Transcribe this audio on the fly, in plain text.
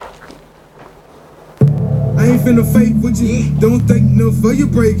ain't finna fake with you. Don't think enough for you,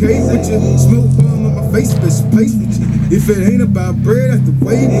 break hate with you. Smoke bomb on my face, bitch, pace with you. If it ain't about bread, I have to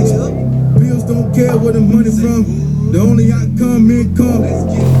wait with you. Bills don't care where the money from. The only outcome, income.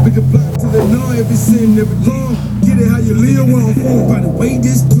 Pick a block to the north, every sin, every wrong. Get it how you live, one on phone, by the way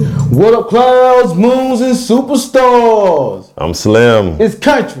this too. What up, clouds, moons, and superstars? I'm Slim. It's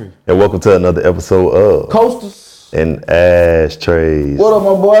Country. And welcome to another episode of Coasters and Ashtrays. What up,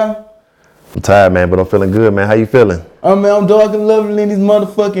 my boy? I'm tired, man, but I'm feeling good, man. How you feeling? I'm dark and lovely in these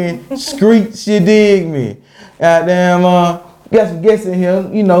motherfucking streets, you dig me? Goddamn, got some guests in here,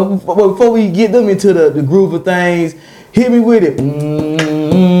 you know, before we get them into the groove of things, hit me with it.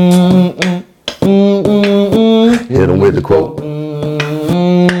 Hit them with the quote.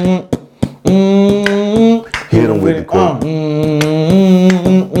 Hit them with the quote.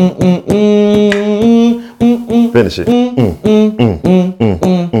 Finish it.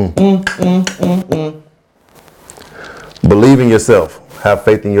 Believe in yourself. Have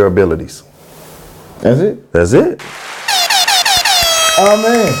faith in your abilities. That's it? That's it. Oh,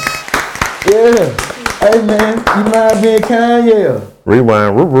 man. Yeah. Hey, man, you mind being kind? Yeah.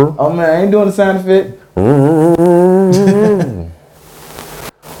 Rewind. Oh, man, I ain't doing the sound effect.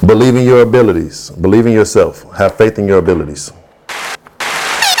 Believe in your abilities. Believe in yourself. Have faith in your abilities.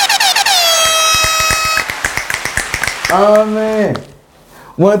 Oh, man.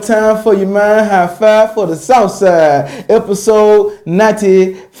 One time for your mind, high five for the South Side. Episode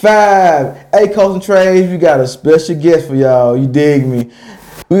 95. Hey, Coast and Trades, we got a special guest for y'all. You dig me?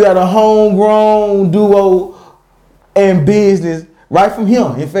 We got a homegrown duo and business right from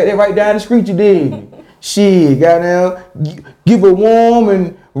him. In fact, they're right down the street, you dig me? Shit, goddamn. Give a warm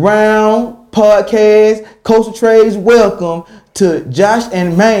and round podcast. Coast and Trades, welcome to Josh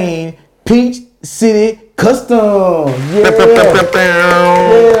and Maine, Peach City Customs. Yeah.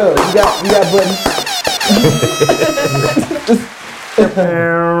 Yeah. You got buttons.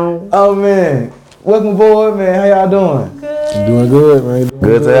 Oh man. Welcome aboard, man. How y'all doing? Good. Doing good, man.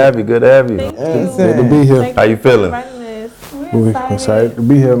 Good to have you. Good to have you. Good to be here. How you feeling? We're excited to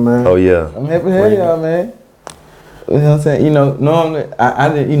be here, man. Oh yeah. I'm happy to have y'all, man. You know what I'm saying? You know, normally I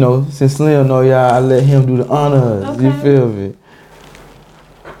didn't, you know, since Slim know y'all, I let him do the honors. Okay. You feel me?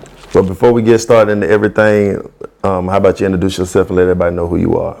 But before we get started into everything, how about you introduce yourself and let everybody know who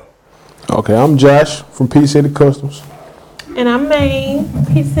you are? Okay, I'm Josh from Peach City Customs. And I'm Maine,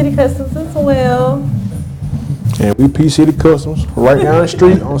 Peach City Customs as well. And we Peach City Customs, right down the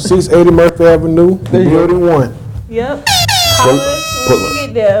street on 680 Murphy Avenue, Building 1. Yep. Call us when we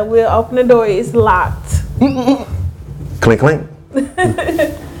get there. We'll open the door. It's locked. Clink, clink.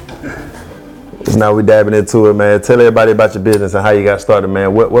 So now we dabbing into it, man. Tell everybody about your business and how you got started,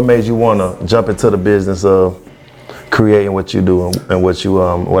 man. What made you want to jump into the business of creating what you do and what you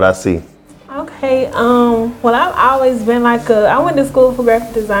what I see? Okay. Well, I've always been I went to school for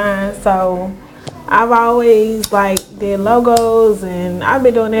graphic design, so I've always did logos, and I've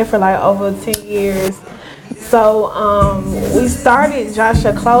been doing that for over 10 years. So we started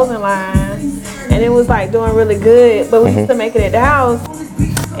Joshua Clothing Line, and it was doing really good, but we used to make it at the house,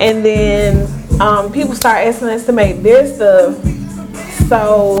 and then people started asking us to make their stuff,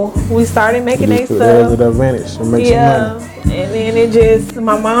 so we started making their stuff. The advantage to make some money. And then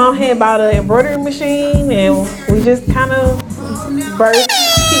my mom had bought an embroidery machine, and we just kind of birthed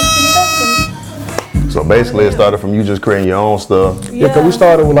Peach City Customs. So basically, it started from you just creating your own stuff. Yeah, because we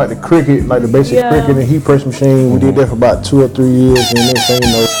started with the Cricut, the basic Cricut and heat press machine. We did that for about 2 or 3 years, and then thing,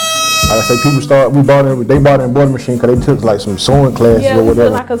 you know, like I say, they bought an embroidery machine because they took some sewing classes or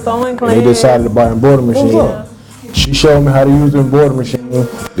whatever. A sewing class. And they decided to buy an embroidery machine. Yeah. She showed me how to use the embroidery machine.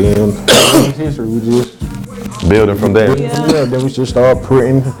 Then history, we just building from there. Yeah, then we just started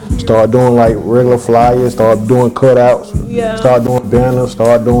printing, started doing regular flyers, started doing cutouts, started doing banners,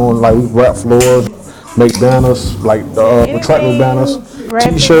 started doing we wrap floors, make banners, retractable banners,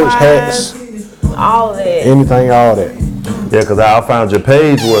 t-shirts, hats, all that. Anything, all that. Yeah, because I found your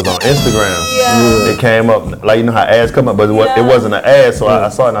page was on Instagram. Yeah. It came up, you know how ads come up, but it wasn't an ad, so I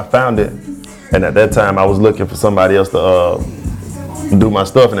saw it and I found it. And at that time, I was looking for somebody else to do my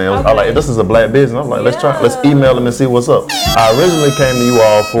stuff, and I was like, this is a black business. I was like, let's email them and see what's up. I originally came to you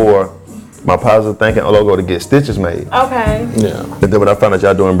all for my positive thinking logo to get stitches made. Okay. Yeah. And then when I found out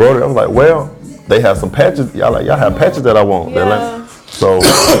y'all doing embroidery, I was like, well, they have some patches. Y'all have patches that I want. Yeah. So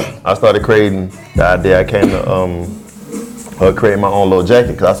I started creating the idea. I came to create my own little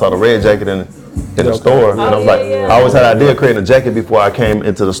jacket because I saw the red jacket in the store, and I was I always had the idea of creating a jacket before I came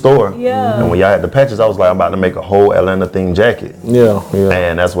into the store. Yeah. And when y'all had the patches, I was like, I'm about to make a whole Atlanta themed jacket. Yeah.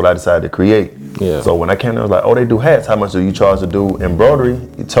 And that's what I decided to create. Yeah. So when I came there, I was like, oh, they do hats. How much do you charge to do embroidery?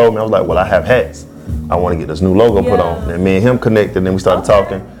 He told me, I was like, well, I have hats. I want to get this new logo put on. And me and him connected, and then we started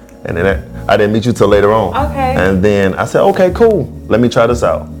talking. And then I didn't meet you till later on. Okay. And then I said, okay, cool. Let me try this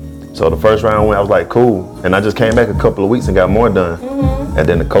out. So the first round went, I was like, cool. And I just came back a couple of weeks and got more done. And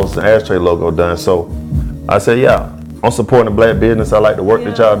then the Coast and Ashtray logo done. So I said, yeah, I'm supporting the black business. I like the work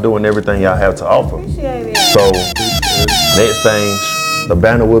that y'all do and everything y'all have to offer. Appreciate it. So next thing, the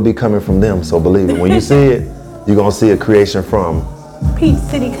banner will be coming from them. So believe it. When you see it, you're going to see a creation from Peach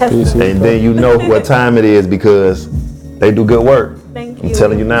City Customs. and then you know what time it is because they do good work. Thank you. I'm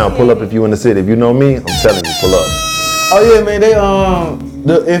telling you now, pull up if you in the city. If you know me, I'm telling you, pull up. Oh yeah, man. They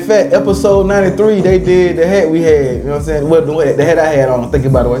in fact, episode 93, they did the hat we had. You know what I'm saying? What the hat I had on.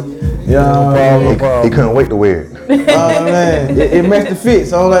 Thinking by the way. Yeah. He couldn't wait to wear it. Oh man, it matched the fit.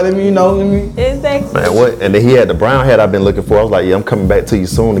 So I'm like, let me. Exactly. Man, what? And then he had the brown hat I've been looking for. I was like, yeah, I'm coming back to you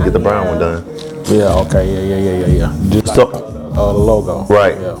soon to get the brown one done. Yeah, okay, yeah. Just So- like the logo.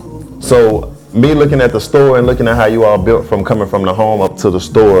 Right. Yeah. So me looking at the store and looking at how you all built from coming from the home up to the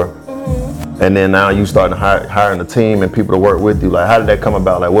store, and then now you starting hiring a team and people to work with you. Like, how did that come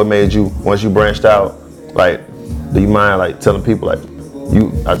about? Like, what made you once you branched out? Like, do you mind like telling people like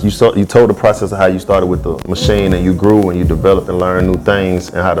you told the process of how you started with the machine and you grew and you developed and learned new things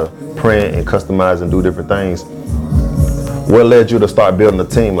and how to print and customize and do different things. What led you to start building a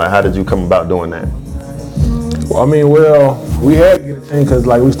team? Like, how did you come about doing that? Well, I mean, we had to get a team because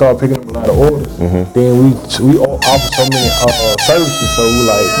like we started picking up a lot of orders. Then we offer so many services. So we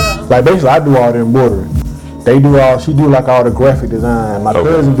like basically I do all the embroidery. She do like all the graphic design. My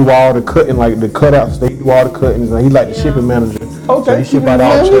cousin do all the cutting, like the cutouts. They do all the cuttings. And he like the shipping manager. Okay. So he ship out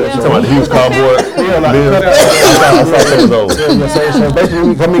all the You talking about the huge cardboard? Yeah, like bills? cutouts. I saw some of those. So basically,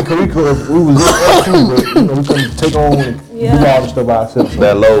 we was in too, but we couldn't take on and do all the stuff by ourselves. So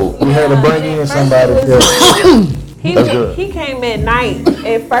That load. we had to bring in somebody. He came at night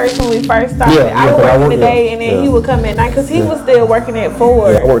at first when we first started. Yeah, I would but I work in the worked- day and then he would come at night because he was still working at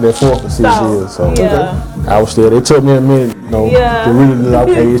Ford. I worked there for 6 years, so yeah. I was still. It took me a minute, Yeah. to really like,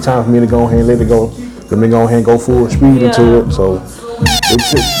 okay, it's time for me to go ahead and let it go. Let me go ahead and go full speed into it. So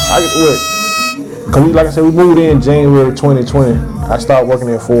like I said, we moved in January 2020. I started working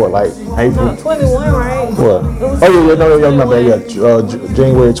at Ford like April. 21, right? What? was My bad. Yeah,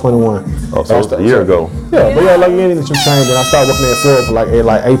 January 21. Oh, so it was a year ago. Yeah, but yeah, like anything some change, and I started working at Ford for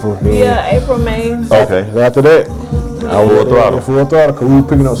like April. Then Yeah, April, May. Okay. after that, I was Full throttle. Full throttle, because we were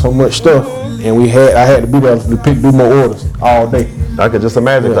picking up so much stuff, and I had to be there to do more orders all day. I could just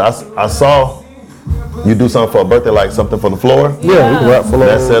imagine. 'Cause I saw you do something for a birthday, like something for the floor. Yeah, we can wrap floors.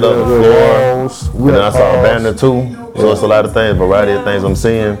 That set up the floor. And then I saw a cars. banner too. So it's a lot of things, variety of things I'm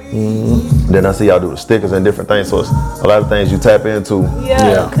seeing. Then I see y'all do the stickers and different things. So it's a lot of things you tap into.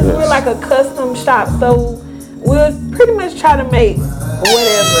 Yeah, because we're like a custom shop, so we'll pretty much try to make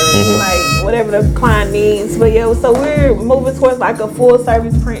whatever the client needs. But yeah, so we're moving towards like a full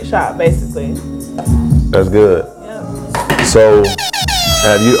service print shop, basically. That's good. Yeah. So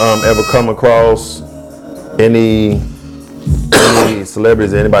have you ever come across any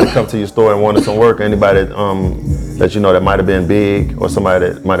celebrities, anybody come to your store and wanted some work? Anybody that you know that might have been big, or somebody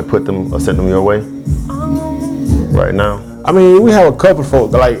that might have put them or sent them your way right now? I mean, we have a couple of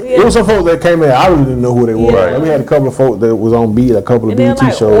folks. Like it was some folks that came in. I really didn't know who they were. Right. Like, we had a couple of folks that was on beat, a couple of And then BT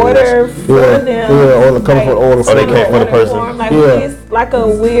like shows. order for them. Yeah, or a couple of order for they them. came for the person. Form, like Yeah. it's like a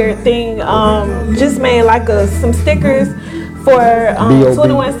weird thing. Just made like some stickers for B.O.B.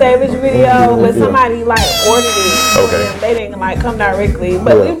 21 Savage video, but Yeah. somebody like ordered it. Okay. They didn't like come directly,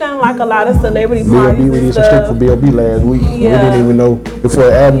 but Yeah. we've done like a lot of celebrity B.O.B. parties we and did some stick for stuff. B.O.B. last week. We Yeah. didn't even know before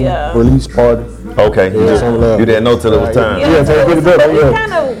the album Yeah. release party. Okay, you, some love. you didn't know till it was time. Yeah, so it pretty but better, we yeah.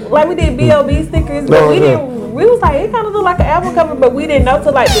 kind of like we did B.O.B. stickers, but No, we yeah. didn't. We was like it kind of looked like an album cover, but we didn't know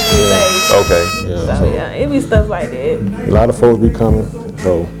till like the few days. Okay. So yeah, it be stuff like that. A lot of folks be coming.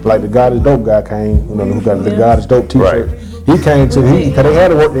 So like the God is Dope guy came. You know who got the God is Dope T-shirt. Right. He came to because they had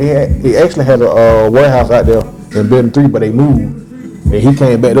to work. They actually had a warehouse out there in Building 3, but they moved. And he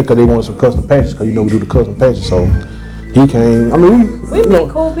came back there because they wanted some custom patches. Because we do the custom patches. So he came. I mean, We meet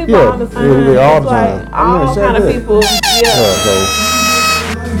cool people all the time. Yeah, all It's the like time. all Yeah, kind of good. people. Yeah. So,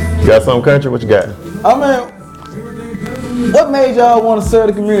 You got some country? What you got? Oh man, what made y'all want to serve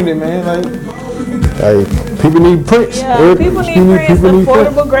the community, man? Like, hey, people need prints. Yeah, people need prints,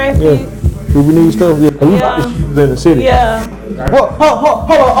 affordable graphics. Yeah, people need stuff. Yeah, we Yeah. got this in the city. Yeah. hold on,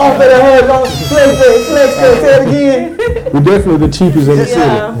 on for the head, on flex that, say it again. We definitely the cheapest in the city.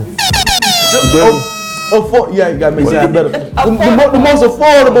 Yeah. Yeah, you gotta make it sound better. The most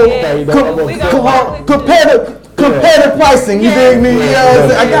affordable, competitive pricing. You dig me? You know what I'm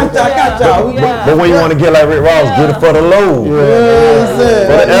saying? I got y'all. Yeah. But when you want to get like Rick Ross, get it for the low. You know what I'm saying?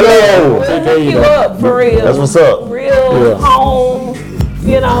 For the LO. We'll hook you up. up for real. That's what's up. Real home,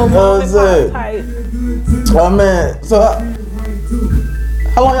 you know, That's it. type. Oh man, so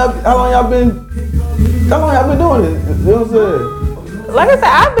how long y'all been doing it? You know what I'm saying? Like I said,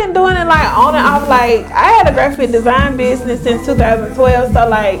 I've been doing it like on and off. Like I had a graphic design business since 2012, so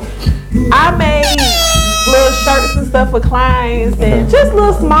like I made little shirts and stuff for clients and just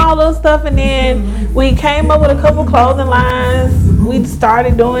little small little stuff, and then we came up with a couple clothing lines. We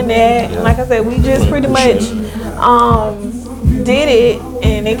started doing that, and like I said, we just pretty much did it,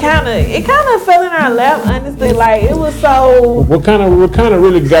 and it kind of fell in our lap. Honestly, like it was so. What kind of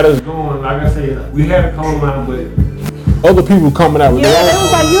really got us going? Like I said, we had a clothing line, but other people coming out with Yeah, their they own.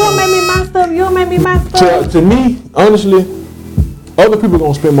 was like, you don't make me my stuff. You don't make me my stuff. To me, honestly, other people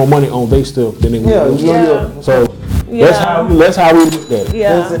gonna spend more money on their stuff than they want. So that's how we looked at it.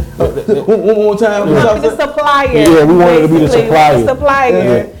 Yeah. One more time. We want to be the supplier. Yeah, we wanted to be the basically. supplier. The supplier.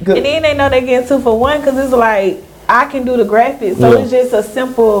 Yeah. And then they know they getting 2 for 1 because it's like, I can do the graphics. So it's just a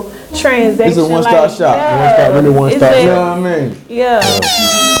simple transaction. It's a one-stop shop. One-stop. You know what I mean? Yeah.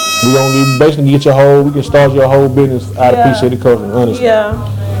 We gonna basically we can start your whole business out of Peach City Custom, honestly. Yeah.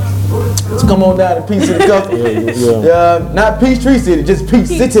 Let's come on down to Peach City Custom. Not Peachtree City, just Peach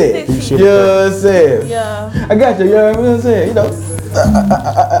City. Peach City. You know what I'm saying? Yeah. I got you. You know what I'm saying? You know.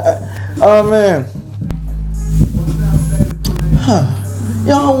 Oh man.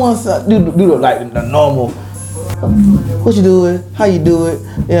 Y'all want to do like the normal. What you doing? How you do it?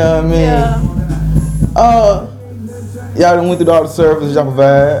 You know what I mean? Yeah. Y'all done went through all the services y'all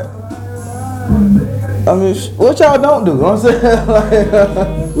provide. I mean, what y'all don't do? You know what I'm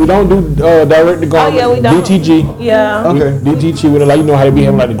saying? We don't do direct to garment. Oh, yeah, we don't. DTG. Yeah. Okay. DTG with it, like you know how they be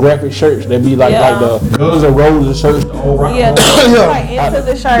having like the graphic shirts. They be like the Guns N' Roses shirts. The whole rock. Yeah. Like into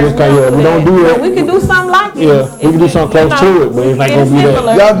the shirt. We don't do that. We can do something like it. Yeah, we can do something close to it, but it's not gonna be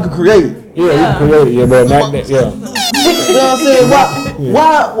that. Y'all can create. Yeah, we can create it. Yeah, but not that. Yeah. You know what I'm saying?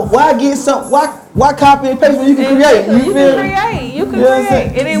 Why get some? Why copy and paste when you can create? You can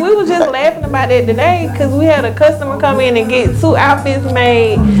create. And then we was just laughing about that today because we had a customer come in and get 2 outfits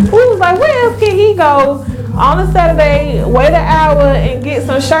made. We was like, where else can he go on a Saturday, wait an hour and get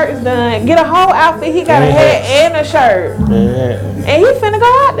some shirts done, get a whole outfit? He got a hat and a shirt. And he finna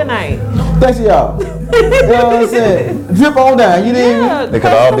go out tonight. Thanks to y'all. You know what I'm saying? Drip on down. You didn't. It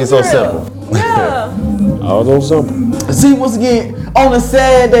could all be so simple. Yeah. All those simple. See, once again, on a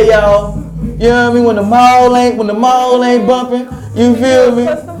sad day, y'all. You know what I mean? When the mall ain't bumping, you feel me?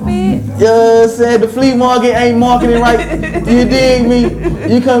 Custom fit. You know what I'm saying? The flea market ain't marketing right. You dig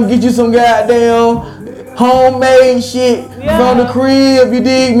me? You come get you some goddamn homemade shit from the crib. You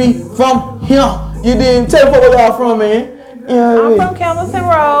dig me? From here. You dig me? Tell me where y'all from, man. You know what I mean? I'm from Campbellton You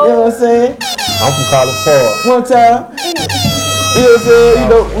Road. know what I'm saying? I'm from College Park. One time. You know what I'm saying? You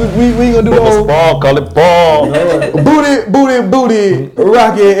know, we gonna do It's ball, call it ball. booty,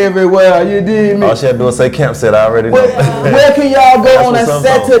 rocket everywhere. You dig me? All she had to do is say camp set. I already know. Where can y'all go on a what's up,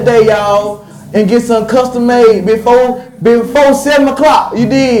 though. Saturday, y'all, and get some custom made before 7 o'clock? You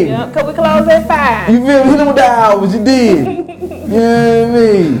dig? Yeah, cause we close at 5. You feel me? Hit them with the hours. You dig? You know what I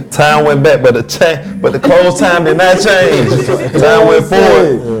mean? Time went back, but the close time did not change. Time went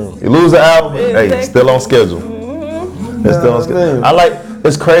forward. You lose an hour, but hey, still on schedule. It's still on schedule.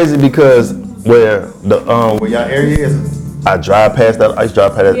 It's crazy because where y'all area is, I used to drive past that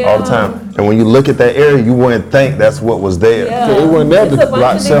all the time. And when you look at that area, you wouldn't think that's what was there. It wasn't there It's a for bunch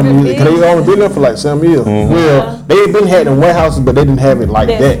like of 7 years. different They only been there for like 7 years. Well, they had been had in warehouses, but they didn't have it like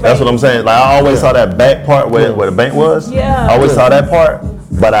that. That's what I'm saying. Like I always saw that back part where the bank was. Yeah. I always saw that part,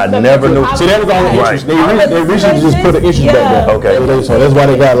 but I never knew. See, that was all the interest. They recently just put an interest back there. Okay. So that's why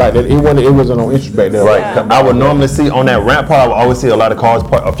they got like that. It wasn't on interest back there. Right. I would normally see on that ramp part, I would always see a lot of cars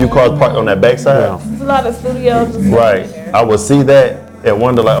a few cars parked on that backside. There's a lot of studios. and stuff Right. there. I would see that and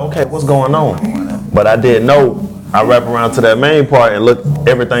wonder like, okay, what's going on? But I didn't know. I wrap around to that main part and look,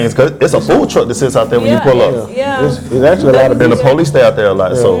 everything's, cause it's a food truck that sits out there when you pull up. Yeah. It's actually a lot of And the business. police stay out there a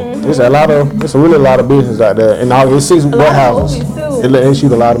lot, so. It's a really lot of business out there, and all it's 6 warehouses. movies, too. They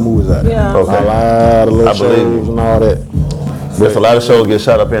shoot a lot of movies out there. Yeah. Okay. A lot of little I believe shows you. and all that. There's a lot of shows get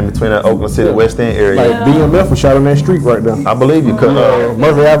shot up in between that Oakland City, West End area. Like BMF was shot on that street right there. I believe you could.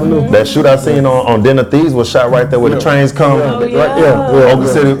 Murphy Avenue. That shoot I seen on Den of Thieves was shot right there where the trains come. Right there. Oakland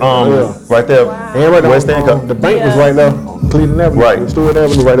City, right there. And right West End. the bank was right there. Cleveland Avenue. Right. Stewart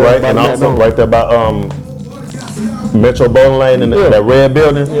Avenue right there. Right, and also right there by Metro Bowling Lane and that red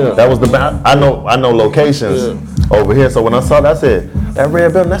building. Yeah. That was the bank. I know locations over here. So when I saw that, I said, that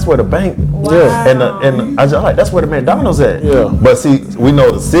red building, that's where the bank. Yeah. And I just like, that's where the McDonald's at. Yeah. But see, we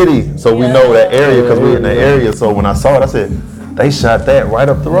know the city, so we know that area because we're in that area. So when I saw it, I said, they shot that right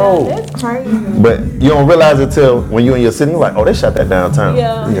up the road. That's crazy. But you don't realize it till when you're in your city, you're like, oh, they shot that downtown.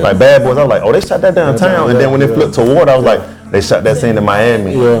 Yeah. Like Bad Boys, I was like, oh, they shot that downtown. And then when they flipped to water, I was like, they shot that scene in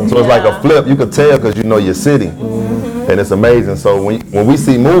Miami. So it's like a flip. You could tell because you know your city. And it's amazing. So when we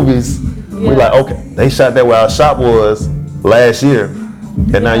see movies, we like, okay, they shot that where our shop was last year.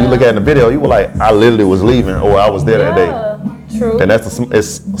 And now you look at the video, you were like, I literally was leaving or I was there that day. True. And it's a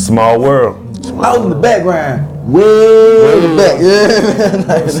small world. I was in the background, way in the back.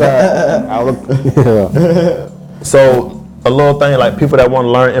 So a little thing like people that want to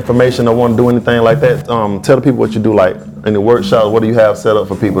learn information or want to do anything like that, tell the people what you do, like in the workshops. What do you have set up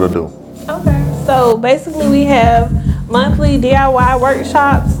for people to do? Okay, so basically we have monthly DIY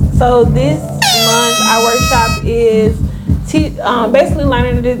workshops. So this month our workshop is basically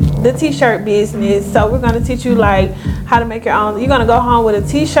learning the t-shirt business. So we're going to teach you like how to make your own. You're going to go home with a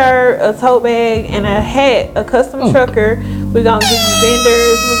t-shirt, a tote bag, and a hat, a custom trucker. We're going to give you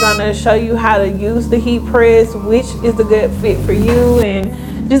vendors. We're going to show you how to use the heat press, which is a good fit for you, and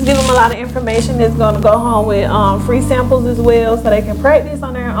just give them a lot of information that's going to go home with free samples as well, so they can practice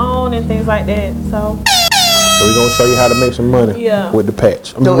on their own and things like that. So we're gonna show you how to make some money with the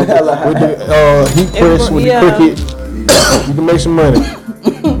patch. Don't with the heat press, with the Cricut. You can make some money.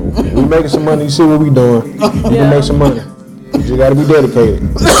 We making some money. You see what we doing? You can make some money. You just gotta be dedicated.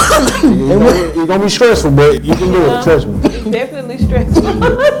 It's gonna be stressful, but you can do it. Trust me. Definitely stressful.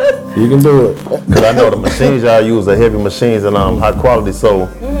 You can do it. Cause I know the machines y'all use are heavy machines and high quality. So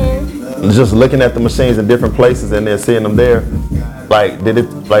just looking at the machines in different places and then seeing them there, did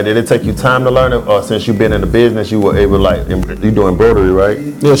it take you time to learn it, or since you've been in the business you were able you do embroidery, right?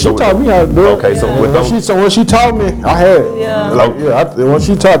 Yeah, she taught me how to do it. Okay, so when she taught me, I had it. Yeah. When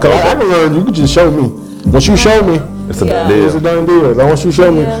she taught, cause I can learn. You could just show me. Once you show me, it's a done deal. It's a done deal. Once you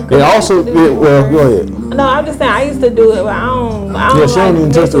show me, and also, well, go ahead. No, I'm just saying I used to do it, but I don't she don't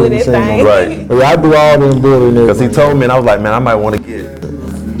even touch with it. anything. Right. Yeah, I do all the embroidery. Because he told me, and I was like, man, I might want to get.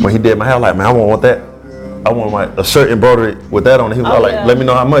 When he did my hair, like, man, I want that. I want a shirt embroidered with that on it. He was like, let me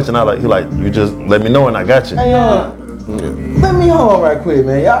know how much, and you just let me know, and I got you. Hey, let me hold on right quick,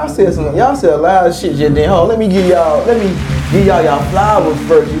 man. Y'all said a lot of shit just then. Hold on, let me give y'all y'all flowers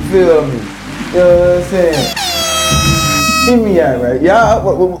first. You feel me? You know what I'm saying? Hear me out, right?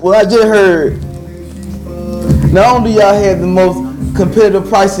 Y'all, what I just heard. Not only do y'all have the most competitive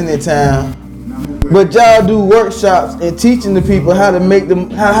pricing in town, but y'all do workshops and teaching the people how to make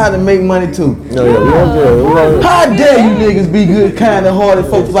how to make money too. How dare you niggas be good, kind of hearted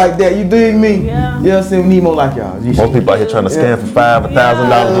folks like that? You dig me? Yeah. You know what I'm saying? We need more like y'all. Most people out here trying to scam for $5,000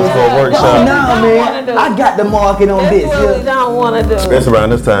 just for a workshop. Oh, nah, man. I got the market on That's this. what we don't want to do. Especially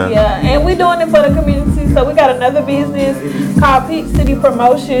around this time. Yeah, and we're doing it for the community. So we got another business called Peak City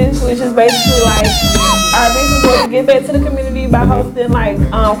Promotions, which is basically like our business where we give back to the community by hosting like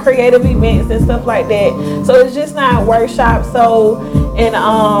creative events and stuff like that. So it's just not workshops. So in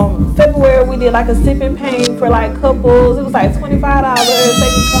February we did like a sip and paint for like couples. It was like $25. They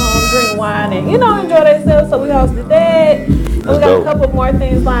can come drink wine and enjoy themselves. So we hosted that. And we got a couple more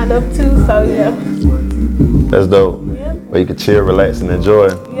things lined up too. So yeah. That's dope. Yeah. Where you can chill, relax, and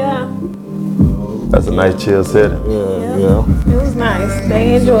enjoy. Yeah. That's a nice chill setting. Yeah. It was nice.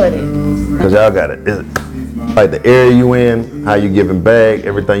 They enjoyed it. Cause y'all got it. Like the area you in, how you giving back,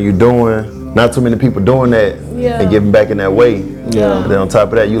 everything you doing. Not too many people doing that and giving back in that way. Yeah. But then on top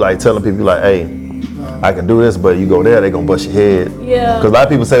of that, you like telling people like, hey, I can do this, but you go there, they gonna bust your head. Yeah. Cause a lot of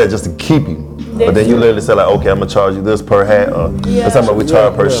people say that just to keep you. But then you literally say like, okay, I'm gonna charge you this per hat, or that's how much we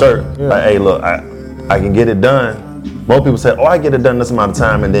charge per shirt. Yeah. Like, hey, look, I can get it done. Most people say, oh, I get it done this amount of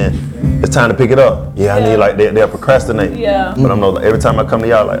time, and then it's time to pick it up. I need like they'll procrastinate. Yeah. But I'm like, every time I come to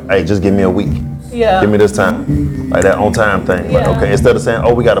y'all, like, hey, just give me a week. Yeah. Give me this time. Like that on time thing. Like, okay, instead of saying,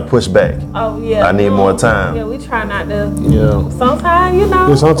 oh, we gotta push back. Oh yeah. I need more time. Yeah, we try not to. Yeah. Sometimes,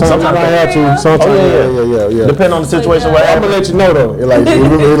 Yeah, sometimes you might have to. Sometimes, yeah. Depending on the situation. What I'm happens. gonna let you know though.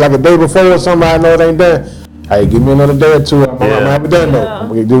 Like a day before or something, I know it ain't done. Hey, give me another day or two. I'm gonna have it done though. I'm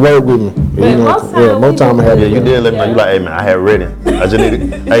gonna do work with me. Most time I have it. You did let me know. You like, hey man, I had it ready. I just need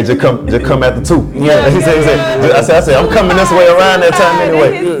it. Hey, just come after 2. Yeah. He said, I said, I'm coming this way around that time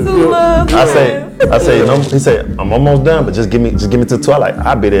anyway. I say, he said, I'm almost done, but just give me till 2.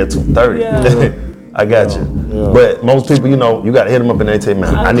 I'll be there at 2:30. Yeah. I got you. Yeah. But most people, you got to hit them up and they say,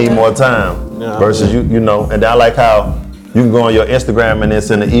 man, I need more time. Versus you know, and I like how you can go on your Instagram and then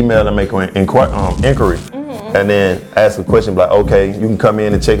send an email and make an inquiry. And then ask a question like, okay, you can come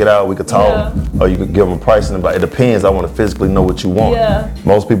in and check it out. We could talk, or you could give them a price. And it depends. I want to physically know what you want. Yeah.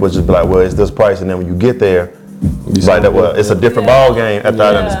 Most people just be like, well, it's this price. And then when you get there, Right, well, it's a different ball game after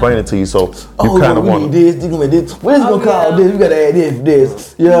I done explained it to you. So you kind of want this. You gonna this. What is gonna call this? We gotta add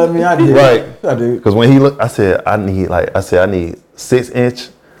this. You know what I mean? I did. Right. I did. Because when he looked, I said I need 6-inch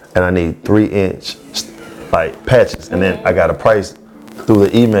and I need 3-inch like patches, and then I got a price through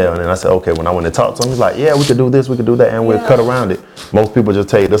the email, and then I said, okay. When I went to talk to him, he's like, yeah, we could do this, we could do that, and we'll cut around it. Most people just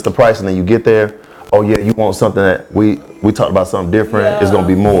tell you that's the price, and then you get there. Oh yeah, you want something that we talked about something different. It's gonna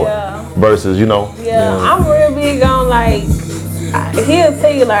be more versus I'm real big on like he'll tell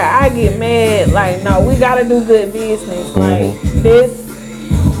you like I get mad like no, we gotta do good business. Like this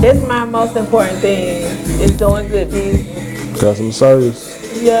my most important thing is doing good business. Customer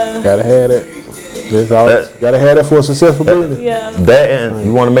service. Yeah. Gotta have that. Gotta have that for a successful business. Yeah. That, and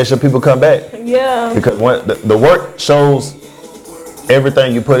you want to make sure people come back. Yeah. Because when the work shows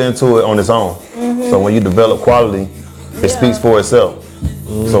everything you put into it on its own. So when you develop quality, it speaks for itself.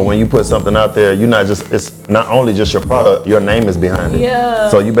 So when you put something out there, it's not only just your product, your name is behind it. Yeah.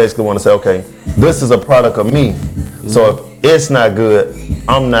 So you basically want to say, okay, this is a product of me. So if it's not good,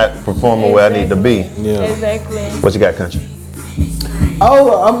 I'm not performing where I need to be. Yeah. Exactly. What you got, Country?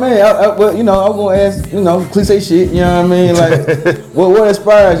 Oh, I mean, well, I'm gonna ask, cliche shit. You know what I mean? Like, what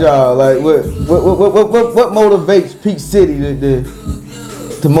inspires y'all? Like, what motivates Peach City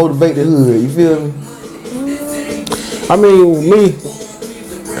to motivate the hood? You feel me? I mean, me,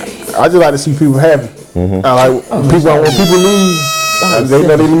 I just like to see people happy. I like people. When people leave, they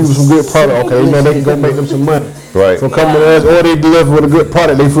know they leave with some good product. Okay, they know they can go make them some money. Right. So coming to us, or they deliver with a good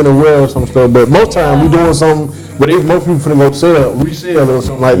product, they finna wear some stuff. But most time we doing something, but if most people finna go resell or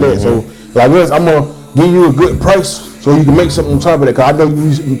something like that. So like this, I'm gonna give you a good price so you can make something on top of that. Cause I know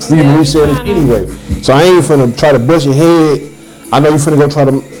you can resell this anyway. So I ain't finna try to bust your head. I know you finna go try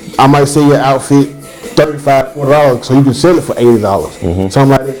to. I might sell your outfit $35, $40, so you can sell it for $80.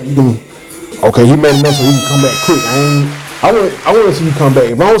 Something like that. So you can. Okay, he made enough so he can come back quick. I want to see you come back.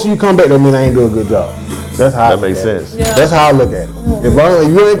 If I don't see you come back, that means I ain't doing a good job. That's how That makes sense. Yeah. That's how I look at it. If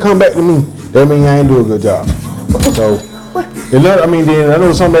you ain't come back to me, that means I ain't doing a good job. So, then I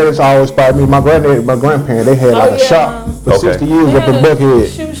know somebody that's always inspired me. My grandparents, they had like a shop for 60 years up in Buckhead.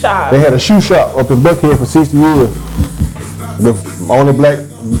 Shoe shop. They had a shoe shop up in Buckhead for 60 years. The only black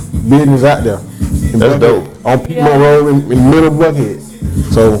business out there. That's dope. On Piedmont Road in the middle of Buckhead.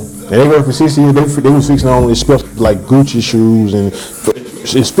 So, they worked for 60 years. They was fixing only special like Gucci shoes and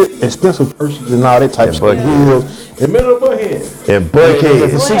expensive purses and all that type of stuff. In the middle of Buckhead. In Buckhead.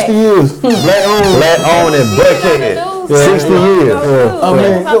 For 60 years. Black owned in Buckhead. 60 years.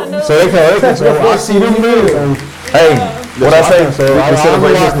 So they can. So I see them millions. Hey, what I say? We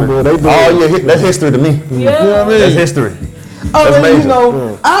celebrate history. That's history to me. Yeah. You know what I mean? That's history. I That's mean, major.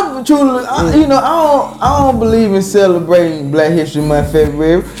 I'm truly, I don't believe in celebrating Black History Month,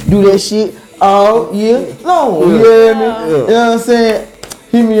 February. Do that shit all year long. You hear me? You know what I'm saying?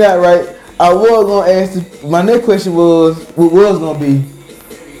 Hear me out, right? I was gonna ask. My next question was gonna be,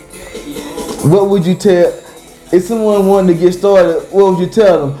 what would you tell if someone wanted to get started? What would you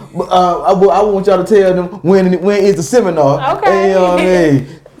tell them? I want y'all to tell them when is the seminar. Okay. You know what I mean?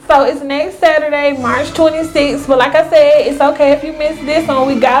 So it's next Saturday, March 26th. But like I said, it's okay if you missed this one.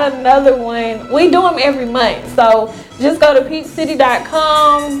 We got another one. We do them every month. So just go to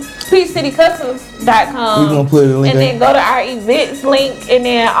peachcity.com, peachcitycustoms.com. We're going to put a link and then go to our events link, and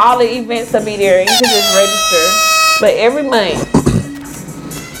then all the events will be there. You can just register. But every month.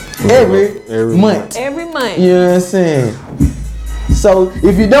 Every month. Every month. You know what I'm saying? So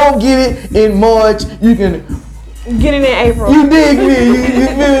if you don't get it in March, you can get it in April. You dig me? You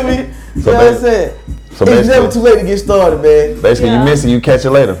feel me? So you know what I'm saying? So it's never too late to get started, man. Basically, you miss it, you catch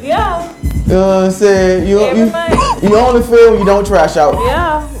it later. Yeah. You know what I'm saying? You only feel when you don't trash out.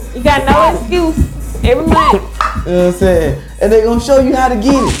 Yeah. You got no excuse. Every month. You know what I'm saying? And they gonna show you how to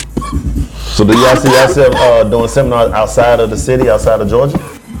get it. So do y'all see yourself doing seminars outside of the city, outside of Georgia?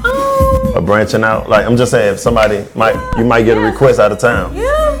 Or branching out? Like, I'm just saying, if somebody you might get a request out of town.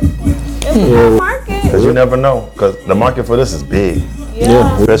 Yeah. It's a market. Because you never know. Because the market for this is big.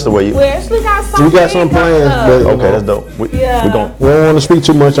 Yeah. Especially where you. We actually got some. We got some plans, but okay, that's dope. We don't want to speak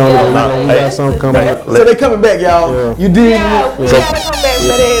too much on it. We got something coming up. So they coming back, y'all. Yeah. You dig Yeah, we me? gotta come back for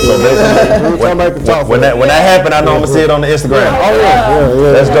that. So when that happen, I know I'm gonna see it on the Instagram. Oh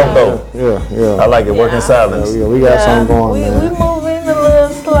yeah. That's dope though. Yeah. I like it. Work in silence. Yeah, we got something going, man. We moving a little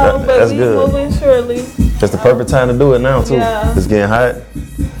slow, but That's we good. moving surely. It's the perfect time to do it now too. Yeah. It's getting hot.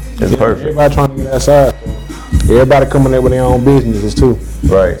 It's perfect. Everybody trying to get outside. Everybody coming there with their own businesses too.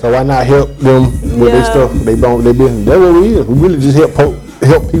 Right. So why not help them with their stuff, their business? That's what we is. We really just help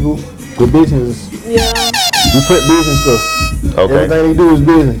people with businesses. Yeah. We put business stuff. Okay. Everything they do is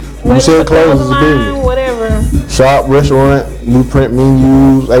business. You sell clothes is business. Whatever. Shop, restaurant, we print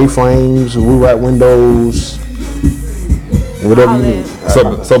menus, A-frames, we write windows, whatever you need.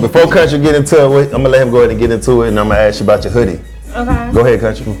 So before Country get into it, I'm gonna let him go ahead and get into it, and I'm gonna ask you about your hoodie. Okay. Go ahead,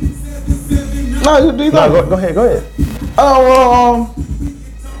 Country. No, you do No, go ahead. Oh,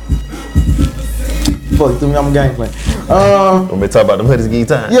 fuck, you threw me on my game plan. Let me talk about them hoodies, give you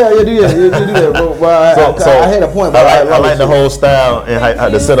time. Yeah, do that. But I had a point. But I like the whole style and how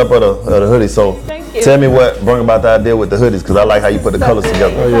the setup of the hoodie. So Thank you. tell me what brought about the idea with the hoodies, because I like how you put the colors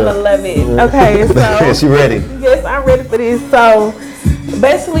together. I love it. Okay, so She ready? yes, I'm ready for this. So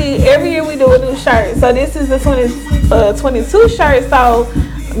basically, every year we do a new shirt. So this is the 22 shirt. So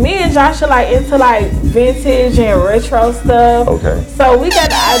me and Josh are like into like vintage and retro stuff. Okay. So we got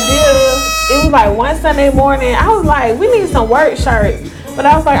the idea. It was like one Sunday morning. I was like, we need some work shirts. But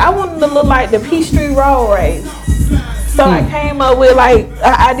I was like, I wanted to look like the Peachtree Road Race. So I came up with like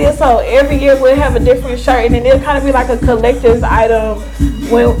an idea. So every year we'll have a different shirt, and then it'll kind of be like a collector's item.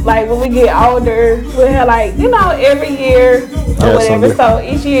 When we get older, we'll have like, every year or whatever. So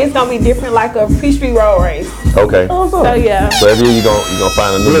each year it's gonna be different, like a Peachtree Road Race. Okay. So yeah. So every year you gonna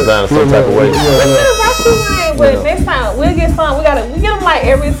find a new design of some type of way. But next time we'll get some. We get them like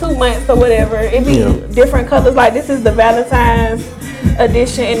every 2 months or whatever. It be different colors. Like this is the Valentine's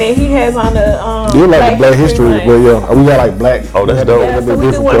edition, and then he has on the You like the Black History, one. but we got like black. Oh, that's dope. Yeah, so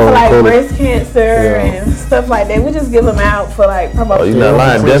we do one for like breast cancer and stuff like that. We just give them out for like promotion. Oh, you're not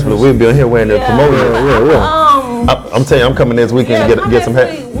lying. Definitely, we'll be here wearing the promotion. I'm telling you, I'm coming next weekend to get some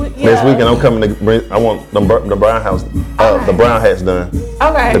hats. Next weekend, I'm coming to bring. I want the brown house, the brown hats done.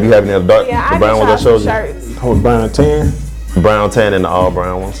 Okay. If you have any of the dark, Yeah, the I brown ones I showed you. shirts. Oh, brown and tan. Brown, tan, and the all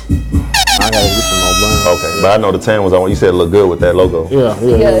brown ones. I gotta get some more brown. Okay, but I know the tan ones I want. You said it look good with that logo. Yeah.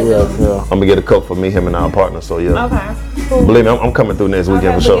 I'm gonna get a cup for me, him, and our partner. So yeah. Okay. Cool. Believe me, I'm coming through next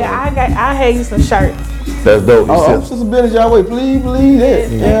weekend for sure. Yeah, I had you some shirts. That's dope. You I'm see- Sister Business y'all way. Please believe that.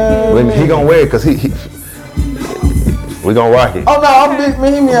 Yeah. Believe me, he gonna wear it because he we gonna rock it. Oh no, I'm big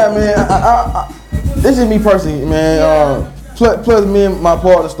man. Hear me out, man. I this is me personally, man. Plus me and my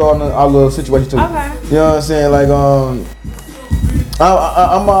partner starting our little situation too. Okay. You know what I'm saying? Like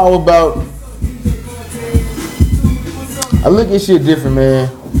I'm all about. I look at shit different, man.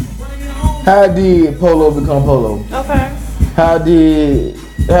 How did Polo become Polo? Okay. How did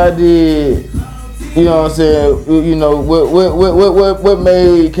you know what I'm saying? You know what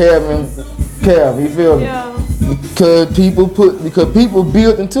made Cav? You feel me? Yeah. Because people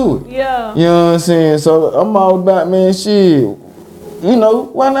built into it. Yeah. You know what I'm saying? So I'm all about, man, shit. You know,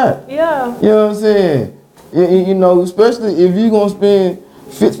 why not? Yeah. You know what I'm saying? You know, especially if you're gonna spend,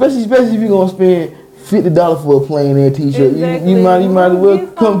 especially if you're gonna spend $50 for a plain air t-shirt, Exactly. you might as well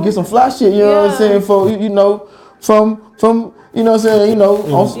come get some fly shit. You know what I'm saying? For from you know what I'm saying? You know,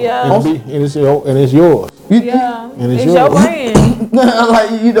 And it's yours. Yeah. And it's It's your brand.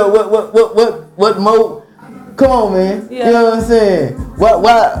 like you know what more? Come on, man. Yeah. You know what I'm saying?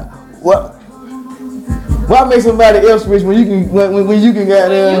 Why make somebody else rich when you can when you can get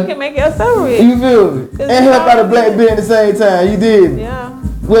You can make yourself rich. You feel me? And help out a black bitch at the same time. You did. Yeah.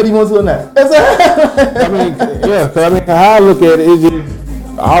 What do you want to do now? That's I mean, how I look at it is just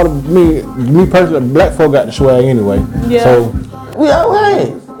me personally, black folk got the swag anyway. Yeah. So we all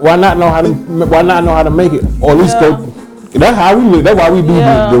right. why not know how to make it, or at least go. That's how we look. That's why we do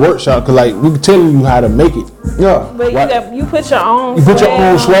the workshop, cause like we telling you how to make it. Yeah. But you put your own. You put your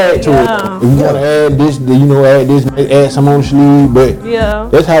own swag to it. If you want to add this, add some on the sleeve.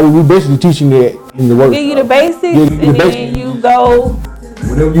 But that's how we basically teaching that in the workshop. Give you the basics, and then you go.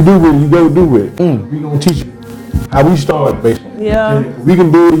 Whatever you do with it, you go do with it. We gonna teach you how we start, basically. Yeah. If we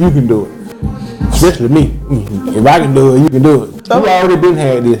can do it, you can do it. Especially me. If I can do it, you can do it. We already been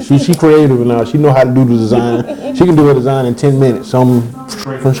had this. She creative now. She know how to do the design. She can do a design in 10 minutes, some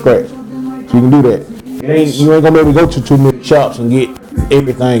from scratch. So you can do that. You ain't gonna be able to go to too many shops and get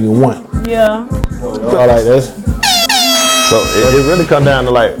everything you want. Yeah. All like this. So it really come down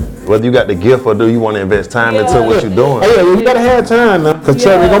to like whether you got the gift or do you want to invest time into what you're doing. Oh yeah, you gotta have time now. Cause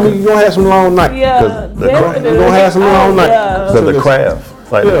trust me, you gonna have some long nights. Yeah. The craft. You gonna have some long nights. Because the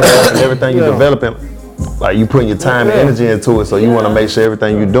craft, like the craft and everything you're developing, like you putting your time and energy into it, so you want to make sure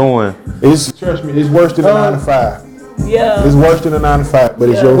everything you're doing. Trust me, it's worse than a 9 to 5. Yeah. It's worse than a 9 to 5, but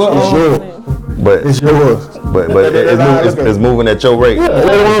it's yours. It's yours. But It's yours. it's moving at your rate. That's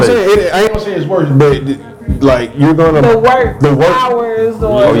what I'm saying. I ain't gonna say it's worse, but like you're gonna The work hours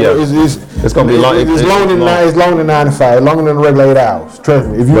or. Oh yeah, it's gonna be long. It's longer than 9 to 5. Longer than the regular 8 hours. Trust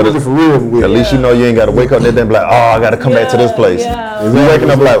me. If you do it for real, with at least you know you ain't gotta wake up that day and be like, oh, I gotta come back to this place. Yeah. We waking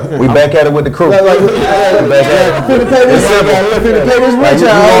up like we back at it with the crew. It's simple. Finna pay this rich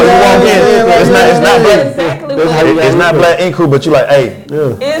Like, out. you walk in, it's not bad. Exactly It's not Black Ink Crew, but you like, hey,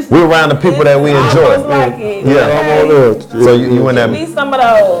 we're around the people that we enjoy. Like it. Yeah. So you in that? Need some of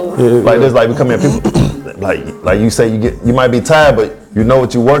those. Like this, like we come here, people, like you say, you might be tired, but you know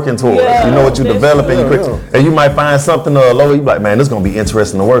what you're working towards. Yeah, you know what you're developing. And you might find something low. You be like, man, this is gonna be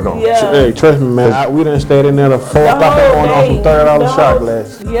interesting to work on. Yeah. Hey, trust me, man. We done stayed in there to 4 o'clock in the morning on some $30 shot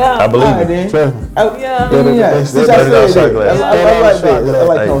glass. Yeah. I believe Alright, it. then. Trust me. Yeah. Since I $30 said shot that, glass. I like that. I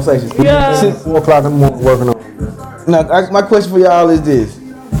like conversations. Yeah. Since- 4 o'clock in the morning working on. Now, my question for y'all is this.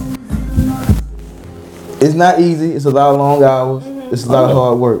 It's not easy. It's a lot of long hours. It's a lot of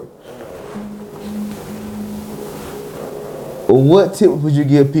hard work. What tip would you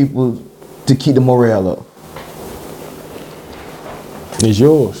give people to keep the morale up? It's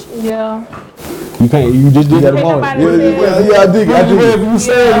yours. Yeah. You can't. You just did You that gotta want nobody it. said- Yeah, I dig it. If you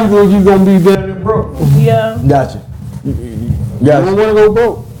said you gonna be better than broke, Yeah. Gotcha. you don't Gotcha. want to go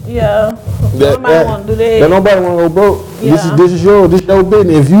broke. Yeah. Nobody want to do That that. nobody want to go broke. Yeah. This is yours. This is your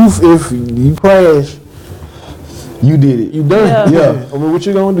business. If you crash, You did it. you done. Yeah. I mean, what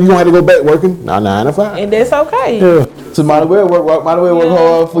you gonna do? You gonna have to go back working? 9 to 5. And that's okay. Yeah. So might as well work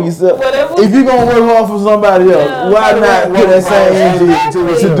hard for yourself. Whatever. If you gonna work hard for somebody else, Yeah. why not put that same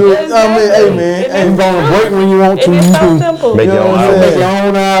energy to do it? I mean, hey man, And hey, You gonna break when you want to. And You it's so can simple. Make You your know own what I'm hours. make your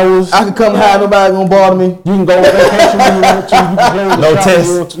own hours. I can come high, nobody gonna bother me. You can go on vacation when you want to. You can play with the No shop test.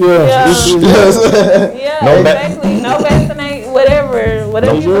 when you want to. Yeah. This is- Yeah, No exactly. No vaccinate,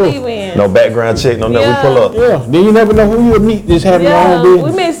 whatever you believe in. No background check, no nothing. Yeah. We pull up. Yeah. Then you never know who you'll meet. Just having your Yeah, own we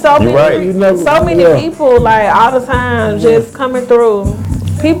business. meet so You're right. You never- many yeah. people like all the time just coming through.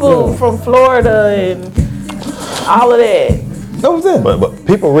 People from Florida and all of that. Know what I'm saying? But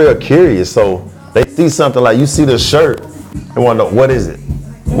people real curious, so they see something like you see the shirt and want to know what is it.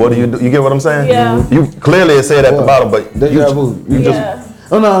 What do? You get what I'm saying? Yeah. You clearly it said at the bottom, but Deja vu. you just Yeah.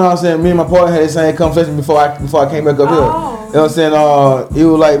 Oh no, I'm saying me and my partner had the same conversation before I came back up here. Oh. You know what I'm saying? It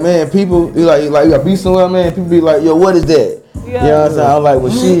was like, man, people, you got beef somewhere, man. People be like, yo, what is that? You know what I'm saying? I was like,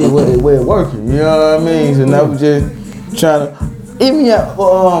 well, shit, where it working? You know what I mean? So now we just trying to, even as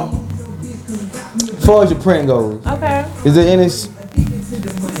far as your print goes, Okay. is there any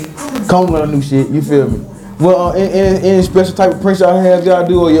come with new shit? You feel me? Well, any special type of prints y'all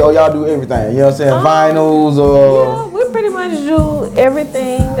do, or y'all do everything? You know what I'm saying? Vinyls or Yeah, we pretty much do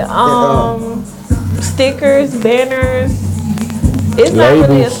everything. Stickers, banners. It's not really.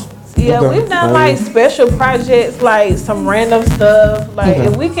 Labels. Yeah, Okay. we've done like special projects, like some random stuff. Like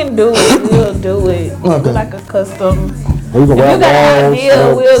if we can do it, we'll do it. Okay. Like a custom. We can If you wrap got an walls.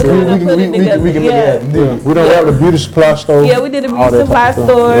 idea, we'll do it and put it we together. can make Yeah. it happen. We don't have the beauty supply store. Yeah, we did a beauty all that supply type of stuff.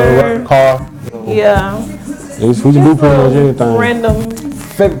 store. Yeah, we wrap the car. Yeah. We can do pretty much anything. Random.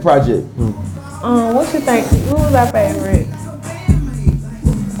 Favorite project? What you think? What was our favorite?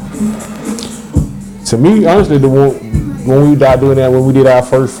 To me, honestly, the one when we started doing that, when we did our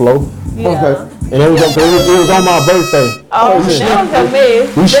first flow, Yeah. Okay. and it was on my birthday. Oh, that was a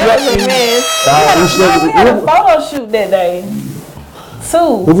mess. We That slept was a in- mess. we slept- We had a photo shoot that day. It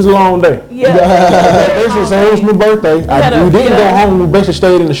Two. was a long day. Yeah. Basically, so it was my birthday. We didn't go home. We basically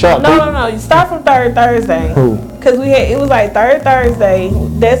stayed in the shop. No. You start from third Thursday. Who? Cause it was like third Thursday.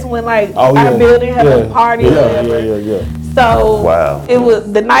 That's when like Oh, yeah. our building had a Yeah. party. or whatever. Yeah. So Wow. it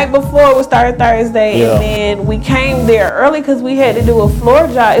was the night before was third Thursday, Yeah. and then we came there early because we had to do a floor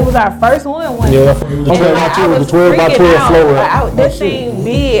job. It was our first one. Yeah. And Okay, like, my I two was was a 12 by freaking 12 out. floor. Like, that seemed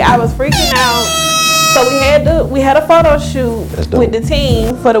big. I was freaking out. So we had a photo shoot with the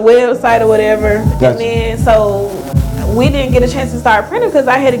team for the website or whatever, Gotcha. and then so we didn't get a chance to start printing because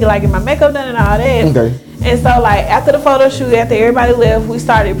I had to get my makeup done and all that. Okay. And so like after the photo shoot, after everybody left, we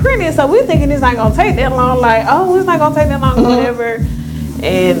started printing. So we thinking it's not gonna take that long. Like, oh, it's not gonna take that long, or whatever.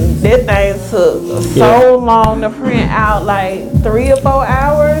 And that thing took so long to print out, like 3 or 4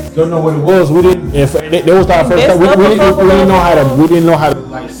 hours. Don't know what it was. We didn't. That was our first time. We didn't know how to. We didn't know how to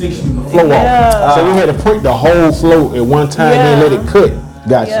like section the flow Yeah. off. So we had to print the whole flow at one time and Yeah. let it cut.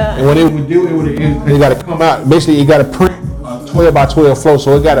 Gotcha. Yeah. And when it would do it got to come out. Basically, it got to print a 12 by 12 flow.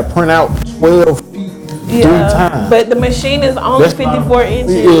 So it got to print out 12 feet 3 times. But the machine is only 54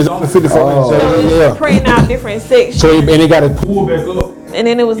 inches. It is only 54 inches. So So, it's yeah. printing out different sections. So and it got to pull back up. And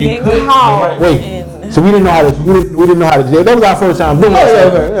then it was getting Cut. hard. Wait. And So we didn't know how to. We didn't know how to do that. That was our first time doing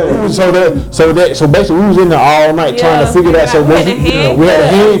it. So basically we was in there all night trying to figure that. So we had a basically, hand we had a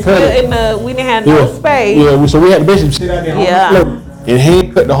hand cut. cut. We didn't have no space. Yeah, so we had to basically sit out there on Yeah. the floor and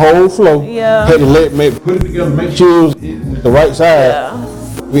hand cut the whole flow. Yeah. Had to put it together, make sure it was the right side.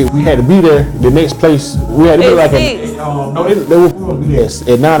 Yeah. We had to be there. The next place we had to be At like 6. no, they were supposed to be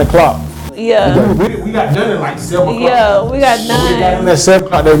there at 9 o'clock. Yeah. We got done at like 7 o'clock. Yeah, we got We got done. in at 7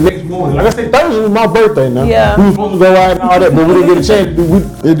 o'clock the next morning. Like I said, Thursday was my birthday now. Yeah. We were supposed to go out and all that, but we didn't get a chance to do.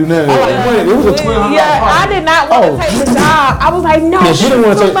 They do nothing. I like money. It was a $1,200 Yeah, I did not want to take the job. I was like, no, Yeah, she didn't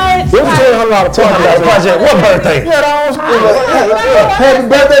want to too take. much. It was a $1,200 project. What birthday? Happy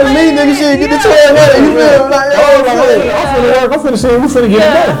birthday to me, nigga. Shit, get the 1200. You feel me? Like, I'm finna work. I'm finna see. We finna get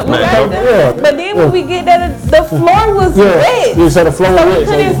it done. Yeah. But then when we get there, the floor was wet. Yeah, so the floor So was we wet.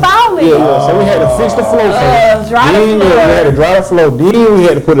 couldn't install it. Yeah, so we had to fix the floor first. Dry the Then floor. we had to dry the floor. Then we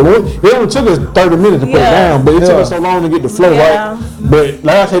had to put it. It only took us 30 minutes to put it Yeah. down, but it took us so long to get the floor Yeah. right. But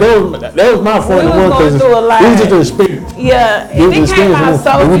like I said, that was my fault. We was going because through a lot. it was just an experience. Yeah, It was and it came out expensive.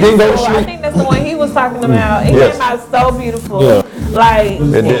 so And we didn't go to beautiful. I sleep. think that's the one he was talking about. It Yes. came out so beautiful. Yeah. Like,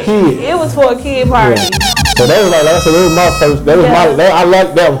 did. it was for a kid party. So that was like I said, it was my first. That was I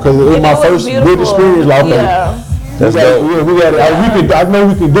like that one because it was And my it was first good beautiful. experience. Like, okay, Yeah. That's dope. we got it. I know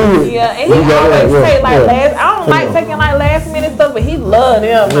we can do it. Yeah, and We he got it, always take like yeah. last. I don't like taking like last minute stuff, but he loved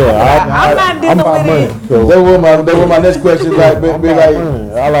them. I'm not I'm dealing about with money. it. So, That was my next question. Like, be like,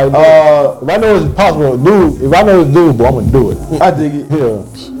 I like that. If I know it's possible, if I know it's doable, I'm gonna do it. I dig it.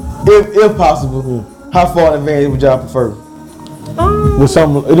 Yeah. If possible, how far in advance would y'all prefer? With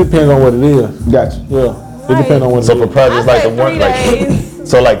some, it depends on what it is. Gotcha. Yeah. It depends on what So it for is. projects I like the said one, 3 like days.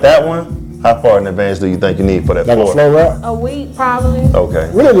 so like that one, how far in advance do you think you need for that Like a floor? flow wrap. A week probably. Okay.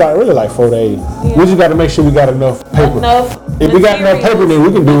 Really like 4 days. We just got to make sure we got enough paper. Enough. If we got enough paper, then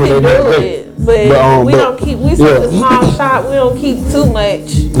we can do it. But we don't keep. We such a yeah. small shop. We don't keep too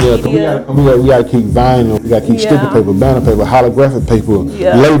much. Yeah, 'cause we got to keep vinyl. We got to keep sticker Yeah. paper, banner paper, holographic paper,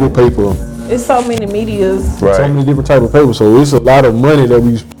 Yeah. label paper. It's so many medias. So Right. many different type of paper. So it's a lot of money that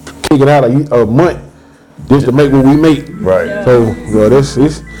we kicking out a month just to make what we make. Right. So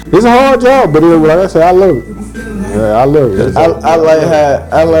it's a hard job, but like I said, I love it. Yeah, I love it.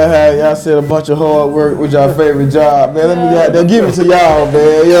 I like how y'all said a bunch of hard work with y'all favorite job, man. Let me they'll give it to y'all,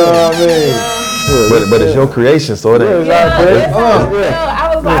 man. You know what I mean? But it's your creation, so it ain't.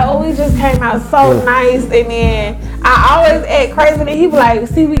 I was like, oh, we just came out so nice, and then I always act crazy, and he be like,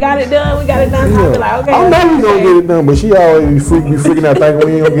 see, we got it done. So I be like, okay. I know we gonna get it done, but she always be freaking out thinking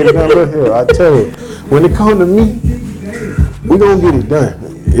we ain't gonna get it done. Look here, I tell you, when it come to me, we gonna get it done.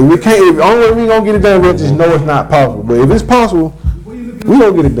 If we can't, if the only way we gonna get it done, we just know it's not possible. But if it's possible, we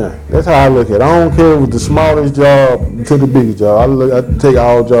gonna get it done. That's how I look at it. I don't care if it's the smallest job to the biggest job. I take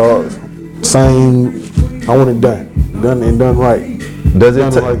all jobs same. I want it done and done right. Does it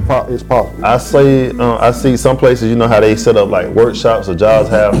Done take? like it's possible. I see some places, you know how they set up like workshops or jobs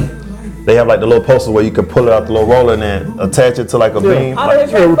they have like the little poster where you can pull it out the little roller and then attach it to like a beam. Oh, Like,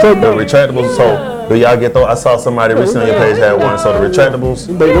 the the retractables. So do y'all get those? I saw somebody recently on your page had one. So the retractables,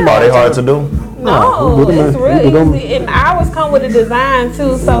 are they hard to do? No, we do them, it's we really do them. easy, and ours come with a design